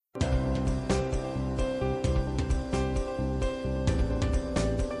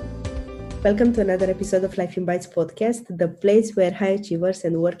Welcome to another episode of Life in Bites podcast, the place where high achievers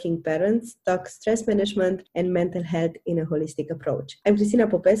and working parents talk stress management and mental health in a holistic approach. I'm Cristina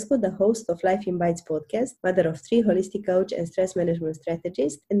Popescu, the host of Life in Bites podcast, mother of 3 holistic coach and stress management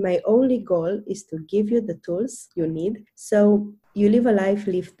strategists, and my only goal is to give you the tools you need so you live a life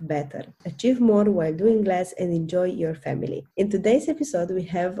lived better, achieve more while doing less, and enjoy your family. In today's episode, we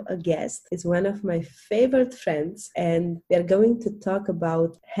have a guest. It's one of my favorite friends, and we are going to talk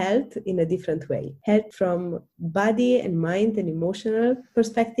about health in a different way. Health from body and mind and emotional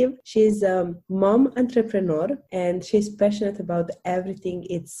perspective. She's a mom entrepreneur, and she's passionate about everything.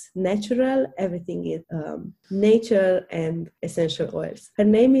 It's natural, everything is nature and essential oils. Her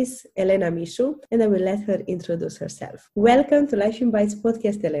name is Elena Mișu, and I will let her introduce herself. Welcome to Life in Bites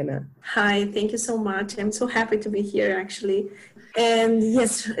podcast, Elena. Hi, thank you so much. I'm so happy to be here, actually. And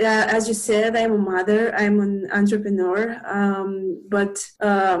yes, as you said, I'm a mother. I'm an entrepreneur. But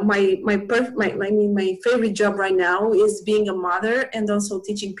my favorite job right now is being a mother and also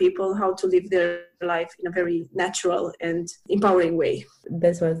teaching people how to live their life in a very natural and empowering way.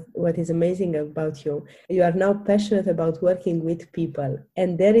 That's what is amazing about you. You are now passionate about working with people,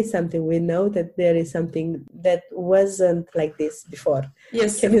 and there is something, we know that there is something that wasn't like this before.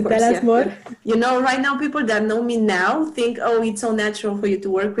 Yes, can you tell us more? You know, right now people that know me now think, oh, it's so natural for you to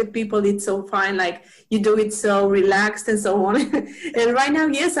work with people, it's so fine, like you do it so relaxed and so on. And right now,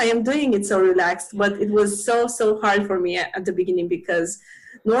 yes, I am doing it so relaxed, but it was so hard for me at the beginning because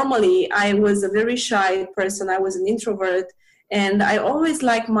normally I was a very shy person. I was an introvert, and I always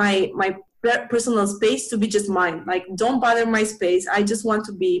like my personal space to be just mine. Like, don't bother my space. I just want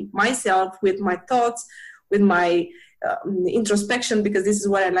to be myself with my thoughts, with my introspection, because this is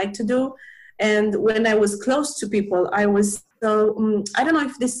what I like to do. And when I was close to people, I was so, I don't know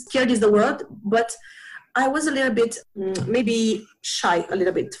if this scared is the word, but I was a little bit, maybe shy a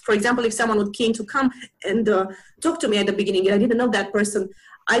little bit. For example, if someone would came to come and talk to me at the beginning, and I didn't know that person,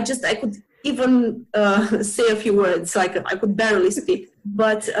 I could even say a few words, so I could barely speak.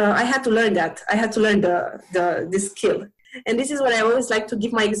 But I had to learn that. I had to learn this skill. And this is what I always like to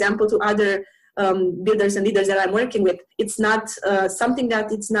give my example to other builders and leaders that I'm working with. It's not something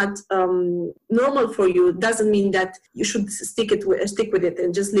that it's not normal for you. It doesn't mean that you should stick with it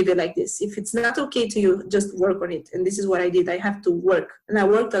and just leave it like this. If it's not okay to you, just work on it. And this is what I did. I have to work. And I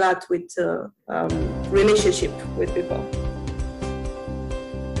worked a lot with relationship with people.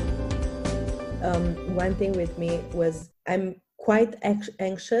 One thing with me was I'm quite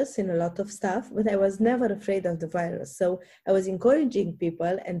anxious in a lot of stuff, but I was never afraid of the virus. So I was encouraging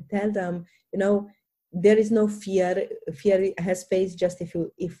people and tell them, you know, there is no fear. Fear has space just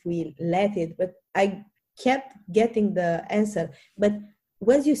if we let it. But I kept getting the answer. But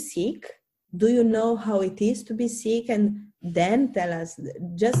was you sick? Do you know how it is to be sick? And then tell us,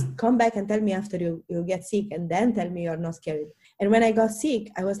 just come back and tell me after you get sick, and then tell me you're not scared. And when I got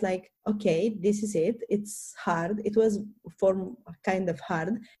sick, I was like, okay, this is it. It's hard. It was for kind of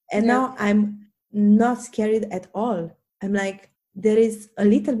hard. And now I'm not scared at all. I'm like, there is a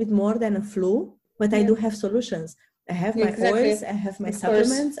little bit more than a flu, but I do have solutions. I have my oils, I have my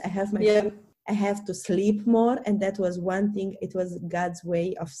supplements, I have my food. I have to sleep more. And that was one thing. It was God's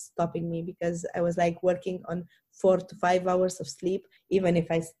way of stopping me, because I was like working on 4 to 5 hours of sleep, even if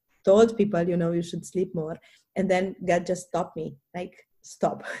I told people, you know, you should sleep more. And then God just stopped me, like,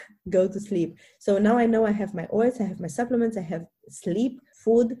 stop, go to sleep. So now I know I have my oils, I have my supplements, I have sleep,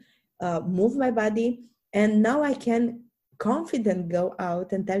 food, move my body. And now I can confident go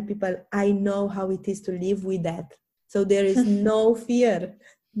out and tell people, I know how it is to live with that. So there is no fear,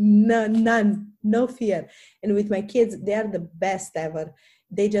 none, no fear. And with my kids, they are the best ever.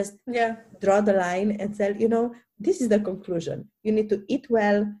 They just draw the line and say, you know, this is the conclusion. You need to eat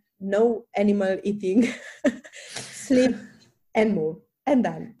well, no animal eating, sleep and move, and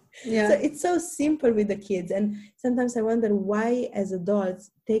done. Yeah. So it's so simple with the kids. And sometimes I wonder why as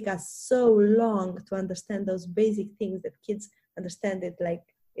adults take us so long to understand those basic things that kids understand it like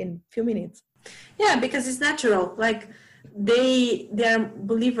in a few minutes. Yeah, because it's natural. Like they are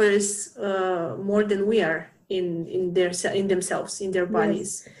believers more than we are in themselves, in their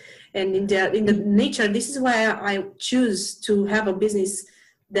bodies. Yes. And in the nature. This is why I choose to have a business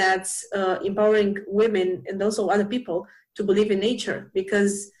that's empowering women and also other people to believe in nature,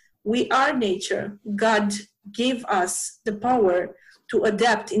 because we are nature. God gave us the power to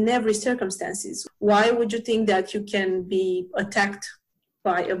adapt in every circumstances. Why would you think that you can be attacked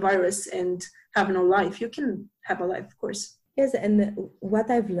by a virus and have no life? You can have a life, of course. Yes, and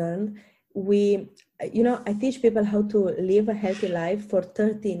what I've learned, I teach people how to live a healthy life for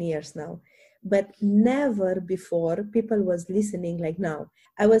 13 years now. but never before people was listening like now.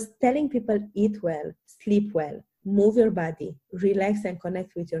 I was telling people, eat well, sleep well, move your body, relax and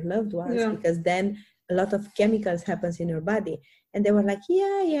connect with your loved ones, because then a lot of chemicals happens in your body. And they were like,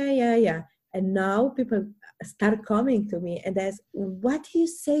 yeah. And now people start coming to me and ask, what did you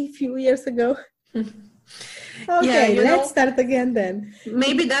say a few years ago? Okay, let's start again then.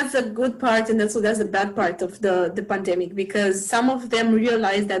 Maybe that's a good part, and also that's the bad part of the pandemic, because some of them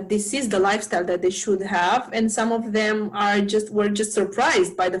realize that this is the lifestyle that they should have, and some of them were just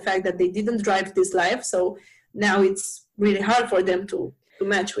surprised by the fact that they didn't drive this life. So now it's really hard for them to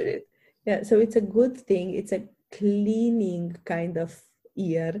match with it. Yeah, so it's a good thing. It's a cleaning kind of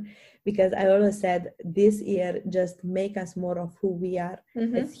year, because I always said this year just make us more of who we are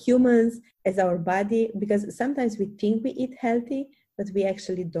as humans, as our body, because sometimes we think we eat healthy, but we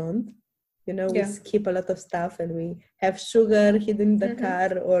actually don't. We skip a lot of stuff and we have sugar hidden in the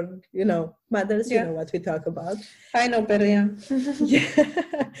car, or, mothers, you know what we talk about. I know better, yeah.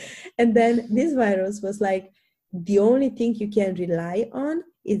 And then this virus was like, the only thing you can rely on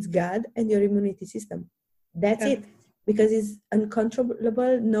is God and your immunity system. That's it. Because it's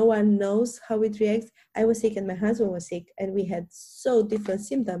uncontrollable. No one knows how it reacts. I was sick and my husband was sick, and we had so different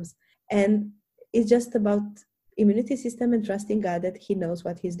symptoms. And it's just about immunity system and trusting God that He knows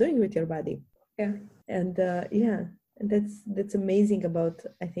what He's doing with your body. Yeah. And and that's amazing about,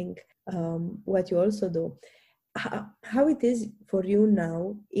 I think, what you also do. How it is for you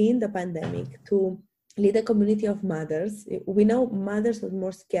now in the pandemic to lead a community of mothers. We know mothers are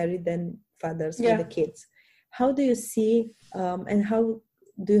more scary than fathers with the kids. How do you see and how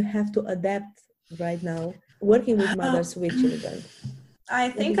do you have to adapt right now working with mothers with children? I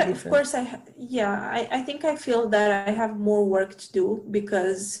think, of course, I think I feel that I have more work to do,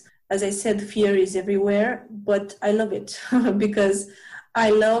 because, as I said, fear is everywhere, but I love it because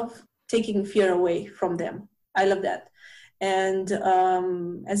I love taking fear away from them. I love that. And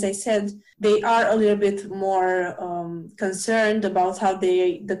as I said, they are a little bit more concerned about how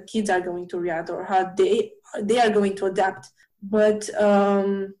the kids are going to react, or how they are going to adapt. But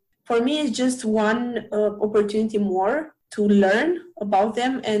for me, it's just one opportunity more to learn about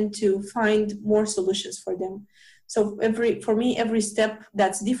them and to find more solutions for them. So for me, every step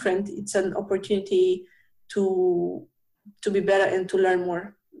that's different, it's an opportunity to be better and to learn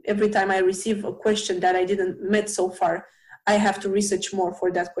more. Every time I receive a question that I didn't met so far, I have to research more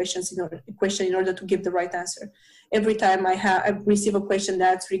for that question in order to give the right answer. Every time I receive a question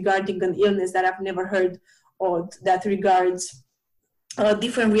that's regarding an illness that I've never heard, or that regards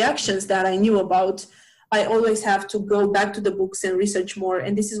different reactions that I knew about, I always have to go back to the books and research more.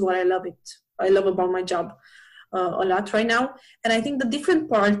 And this is what I love about my job a lot right now. And I think the different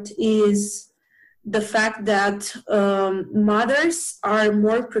part is the fact that mothers are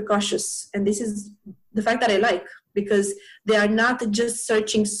more precautious. And this is the fact that I like, because they are not just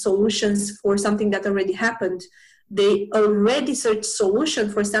searching solutions for something that already happened. They already search solution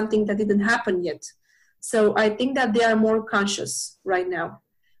for something that didn't happen yet. So I think that they are more conscious right now,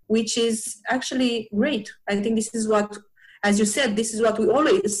 which is actually great. I think this is what, as you said, this is what we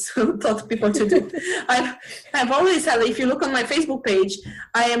always taught people to do. I've always had, if you look on my Facebook page,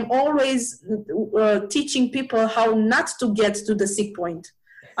 I am always teaching people how not to get to the sick point.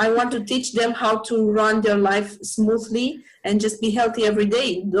 I want to teach them how to run their life smoothly and just be healthy every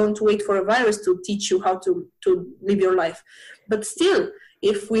day. Don't wait for a virus to teach you how to live your life. But still,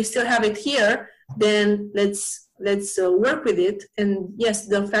 if we still have it here, then let's work with it. And yes,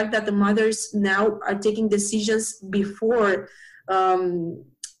 the fact that the mothers now are taking decisions before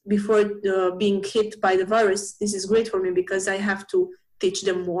being hit by the virus, this is great for me, because I have to teach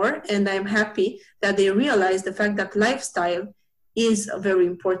them more. And I'm happy that they realize the fact that lifestyle is a very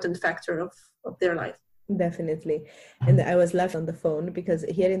important factor of their life. Definitely. And I was laughing on the phone, because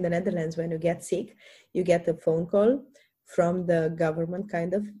here in the Netherlands, when you get sick, you get a phone call from the government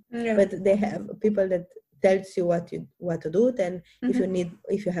kind of, but they have people that tells you what to do. Then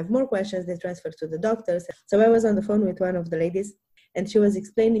if you have more questions, they transfer to the doctors. So I was on the phone with one of the ladies, and she was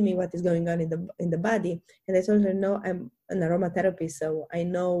explaining me what is going on in the body. And I told her, no, I'm an aromatherapist, so I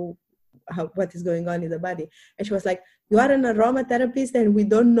know what is going on in the body. And she was like, you are an aromatherapist and we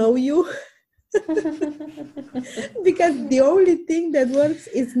don't know you? Because the only thing that works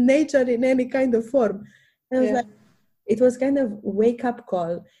is nature in any kind of form. And I was like, it was kind of wake up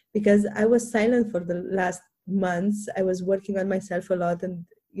call, because I was silent for the last months. I was working on myself a lot, and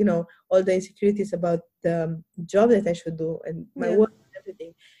all the insecurities about the job that I should do and my work and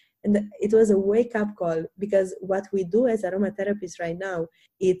everything. And it was a wake up call, because what we do as aromatherapists right now,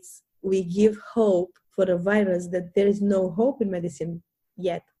 we give hope for a virus that there is no hope in medicine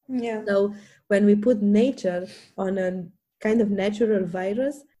yet. Yeah. So when we put nature on a kind of natural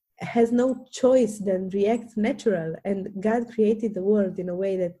virus, has no choice than react natural. And God created the world in a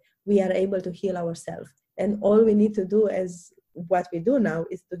way that we are able to heal ourselves. And all we need to do as what we do now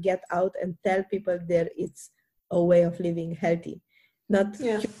is to get out and tell people there it's a way of living healthy, not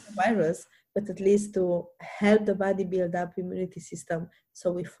Yeah. cure the virus, but at least to help the body build up immunity system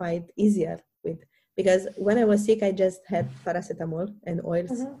so we fight easier with. Because when I was sick, I just had paracetamol and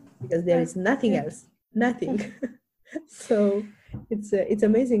oils because there is nothing else, nothing. So it's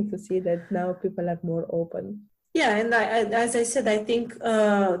amazing to see that now people are more open. Yeah, and as I said, I think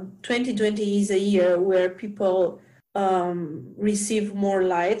 2020 is a year where people receive more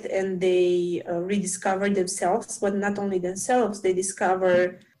light and they rediscover themselves, but not only themselves, they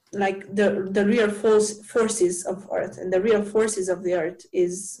discover like the real forces of Earth, and the real forces of the Earth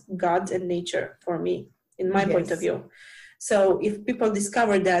is God and nature for me, in my point of view. So if people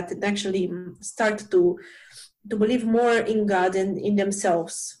discover that and actually start to believe more in God and in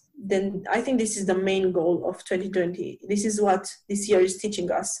themselves, then I think this is the main goal of 2020. This is what this year is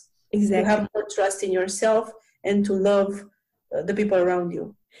teaching us. Exactly. To have more trust in yourself and to love the people around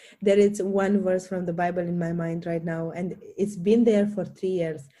you. There is one verse from the Bible in my mind right now, and it's been there for 3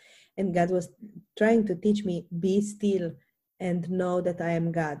 years. And God was trying to teach me, be still and know that I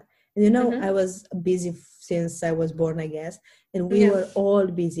am God. And you know, I was busy since I was born, I guess, and we were all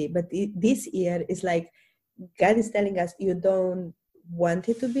busy. But this year is like, God is telling us, you don't want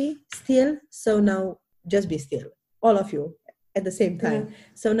it to be still, so now just be still, all of you at the same time.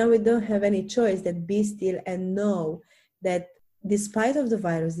 So now we don't have any choice that be still and know that despite of the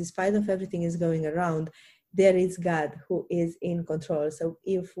virus, despite of everything is going around, there is God who is in control. So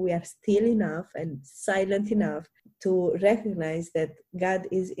if we are still enough and silent enough to recognize that God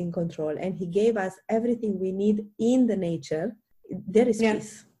is in control and he gave us everything we need in the nature, there is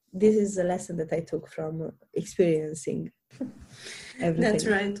peace. This is a lesson that I took from experiencing everything. That's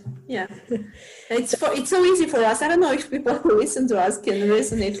right. Yeah. It's so easy for us. I don't know if people who listen to us can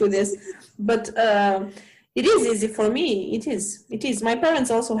resonate with this, but it is easy for me. It is. My parents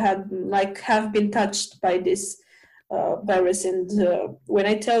also have been touched by this virus, and when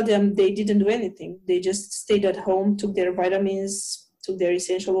I tell them, they didn't do anything. They just stayed at home, took their vitamins, took their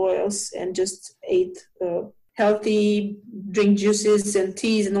essential oils, and just ate healthy, drink juices and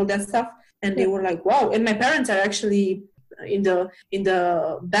teas and all that stuff. And they were like, wow. And my parents are actually in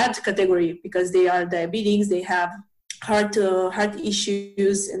the bad category because they are diabetics, they have heart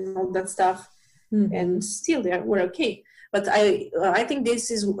issues and all that stuff. And still we're okay. But I think this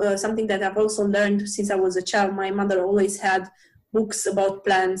is something that I've also learned since I was a child. My mother always had books about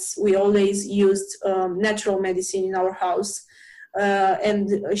plants. We always used natural medicine in our house.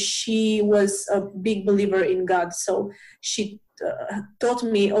 And she was a big believer in God. So she taught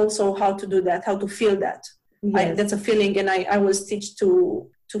me also how to do that, how to feel that. That's a feeling, and I was taught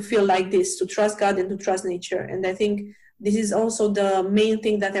to feel like this, to trust God and to trust nature. And I think this is also the main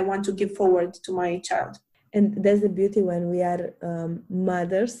thing that I want to give forward to my child. And that's the beauty when we are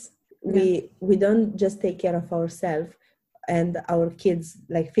mothers. We don't just take care of ourselves and our kids,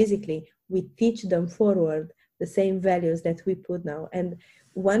 like physically. We teach them forward the same values that we put now. And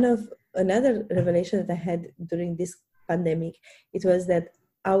another revelation that I had during this pandemic, it was that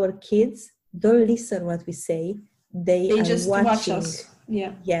our kids don't listen what we say. They are just watching. Watch us.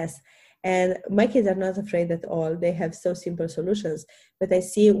 Yeah. Yes. And my kids are not afraid at all. They have so simple solutions. But I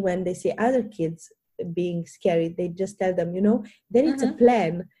see when they see other kids being scary, they just tell them, there is a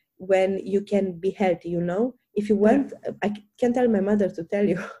plan when you can be healthy, If you want, I can tell my mother to tell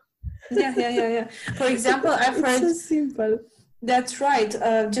you. Yeah. For example, I've heard... It's so simple. That's right.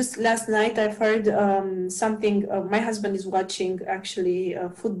 Just last night, I've heard something. My husband is watching actually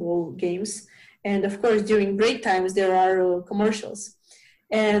football games. And of course, during break times, there are commercials.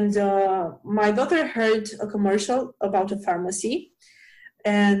 And my daughter heard a commercial about a pharmacy.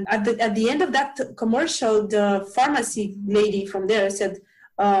 And at the end of that commercial, the pharmacy lady from there said,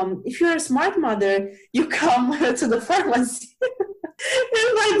 if you're a smart mother, you come to the pharmacy. And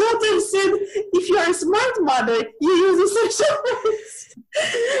my daughter said, if you are a smart mother, you use essential oils.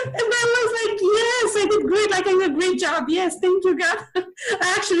 And I was like, yes, I did great. I did a great job. Yes, thank you, God.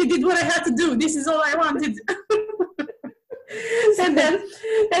 I actually did what I had to do. This is all I wanted. And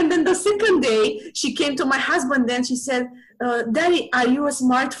then the second day, she came to my husband and she said, Daddy, are you a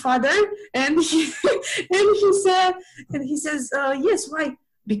smart father? And he says, yes, why?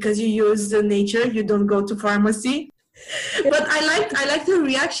 Because you use nature, you don't go to pharmacy. But I liked her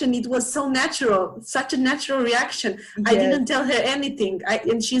reaction. It was so natural, such a natural reaction. I Yes. didn't tell her anything.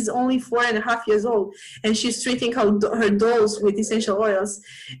 And she's only 4.5 years old, and she's treating her dolls with essential oils.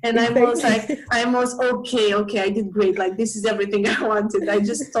 And Exactly. I was okay, I did great. Like, this is everything I wanted. I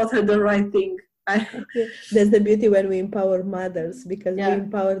just taught her the right thing. Yeah, that's the beauty when we empower mothers, because we Yeah.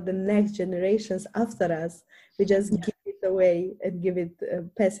 empower the next generations after us. We just give it away and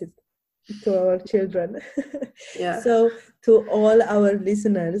pass it to our children. Yeah. So, to all our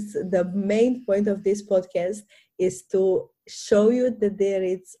listeners, the main point of this podcast is to show you that there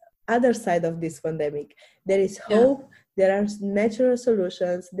is other side of this pandemic. There is hope. There are natural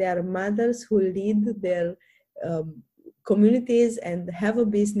solutions. There are mothers who lead their communities and have a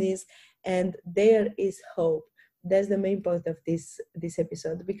business, and there is hope. That's the main point of this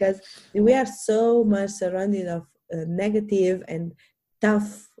episode, because we are so much surrounded of negative and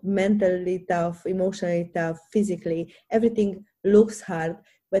tough, mentally tough, emotionally tough, physically. Everything looks hard,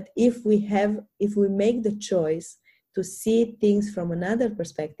 but if we make the choice to see things from another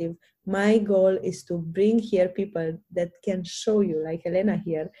perspective, my goal is to bring here people that can show you, like Elena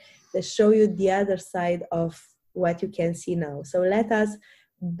here, that show you the other side of what you can see now. So let us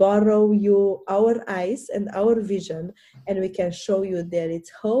borrow you our eyes and our vision, and we can show you there is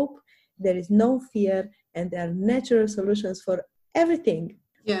hope, there is no fear, and there are natural solutions for everything.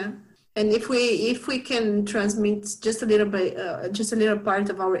 Yeah. And if we can transmit just a little bit, just a little part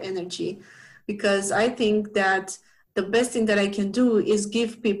of our energy, because I think that the best thing that I can do is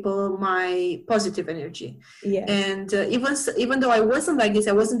give people my positive energy. Yes. And even though I wasn't like this,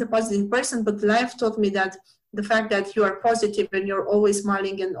 I wasn't a positive person, but life taught me that the fact that you are positive and you're always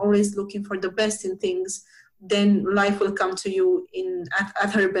smiling and always looking for the best in things, then life will come to you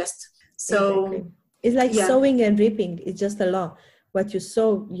at her best. So exactly. It's like sowing and reaping. It's just a law. What you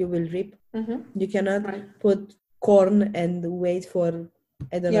sow, you will reap. You cannot put corn and wait for,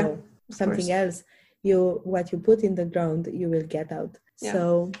 I don't know, something else. What you put in the ground, you will get out.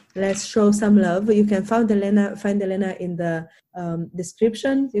 So let's show some love. You can find Elena in the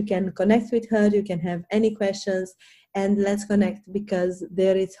description. You can connect with her. You can have any questions, and let's connect, because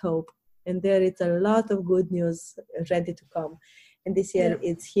there is hope and there is a lot of good news ready to come. And this year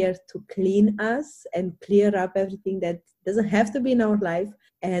it's here to clean us and clear up everything that doesn't have to be in our life,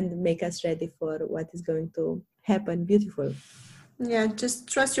 and make us ready for what is going to happen. Beautiful. Yeah, just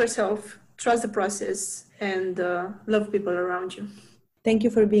trust yourself, trust the process, and love people around you. Thank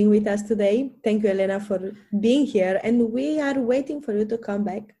you for being with us today. Thank you, Elena, for being here. And we are waiting for you to come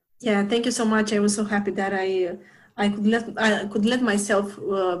back. Yeah, thank you so much. I was so happy that I could let myself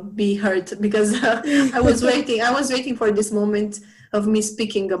be heard, because I was waiting for this moment of me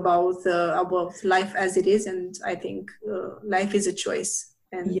speaking about life as it is, and I think life is a choice,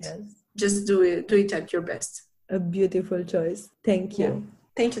 and just do it at your best. A beautiful choice. Thank you. Yeah.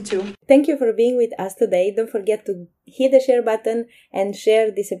 Thank you too. Thank you for being with us today. Don't forget to hit the share button and share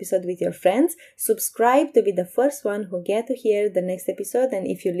this episode with your friends. Subscribe to be the first one who get to hear the next episode. And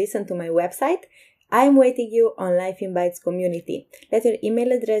if you listen to my website, I'm waiting you on Life in Bites community. Let your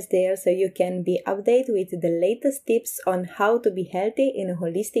email address there so you can be updated with the latest tips on how to be healthy in a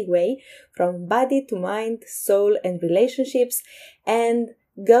holistic way, from body to mind, soul, and relationships. And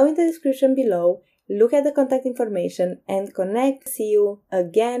go in the description below. Look at the contact information and connect. See you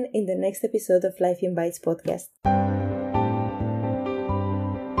again in the next episode of Life in Bites podcast.